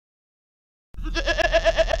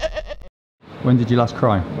When did you last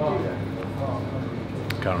cry?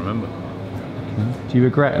 Can't remember. Do you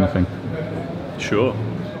regret anything? Sure.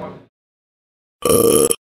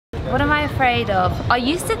 What am I afraid of? I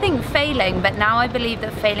used to think failing, but now I believe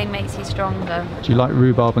that failing makes you stronger. Do you like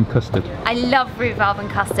rhubarb and custard? I love rhubarb and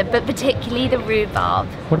custard, but particularly the rhubarb.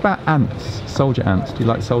 What about ants? Soldier ants. Do you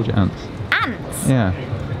like soldier ants? Ants? Yeah.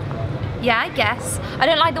 Yeah, I guess. I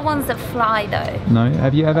don't like the ones that fly though. No?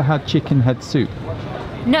 Have you ever had chicken head soup?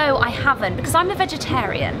 No, I haven't, because I'm a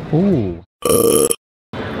vegetarian. Ooh.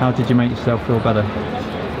 How did you make yourself feel better?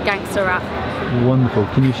 Gangster rap. Wonderful.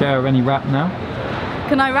 Can you share any rap now?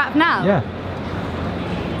 Can I rap now? Yeah.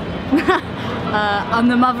 I'm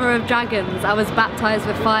the mother of dragons. I was baptized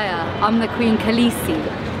with fire. I'm the Queen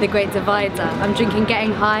Khaleesi, the great divider. I'm drinking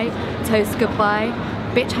getting high, toast goodbye.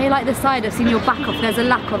 Bitch, how you like the side? I've seen your back off. There's a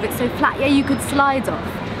lack of it so flat, yeah, you could slide off.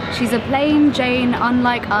 She's a plain Jane,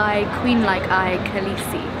 unlike I, queen like I,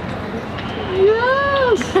 Khaleesi.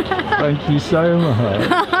 Yes! Thank you so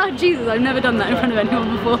much. Jesus, I've never done that in front of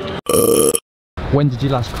anyone before. When did you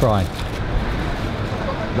last cry?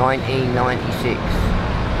 1996,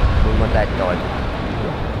 when my dad died.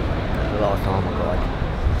 The last time I cried.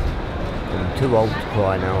 I'm too old to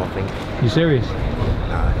cry now, I think. You serious?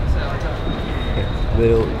 No.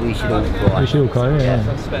 We should all cry. We should all cry, yeah.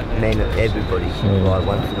 Men, everybody should cry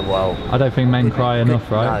once in a while. I don't think men cry enough,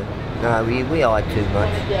 right? No, we are too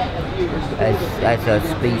much. As a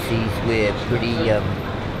species, we're pretty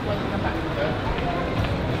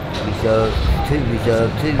reserved,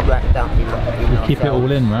 too wrapped up in ourselves. Keep it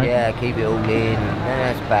all in, right? Yeah, keep it all in. No,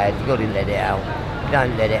 that's bad. You got to let it out. If you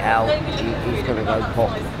don't let it out, it's going to go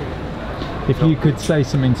pop. If you could say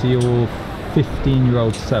something to your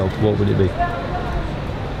 15-year-old self, what would it be?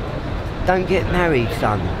 Don't get married,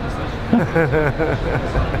 son.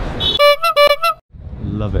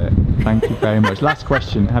 Love it. Thank you very much. Last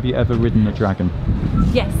question. Have you ever ridden a dragon?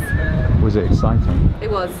 Yes, Was it exciting?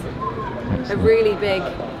 it was. Excellent. A really big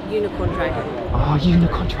unicorn dragon. Oh,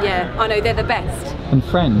 unicorn dragon. Yeah, I know, they're the best. And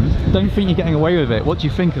friend, don't think you're getting away with it. What do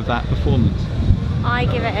you think of that performance? I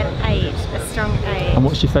give it an 8, a strong 8. And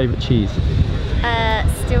what's your favourite cheese?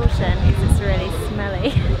 Stilton, because it's really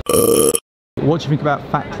smelly. What do you think about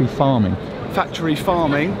factory farming? Factory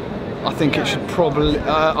farming, I think it should probably,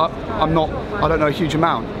 I don't know a huge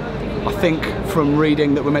amount. I think from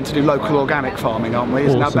reading that we're meant to do local organic farming, aren't we?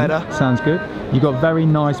 Isn't that better? Sounds good. You've got very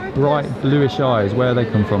nice, bright, bluish eyes. Where do they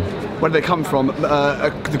come from? Where do they come from?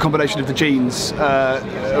 The combination of the genes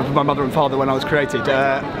of my mother and father when I was created,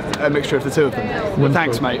 a mixture of the two of them. Well,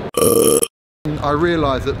 thanks, mate. I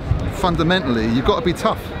realise that fundamentally you've got to be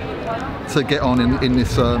tough to get on in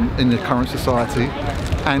this in the current society,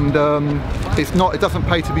 and it doesn't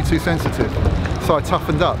pay to be too sensitive. So I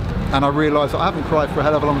toughened up, and I realised that I haven't cried for a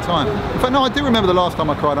hell of a long time. In fact, no, I do remember the last time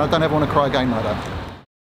I cried, and I don't ever want to cry again like that.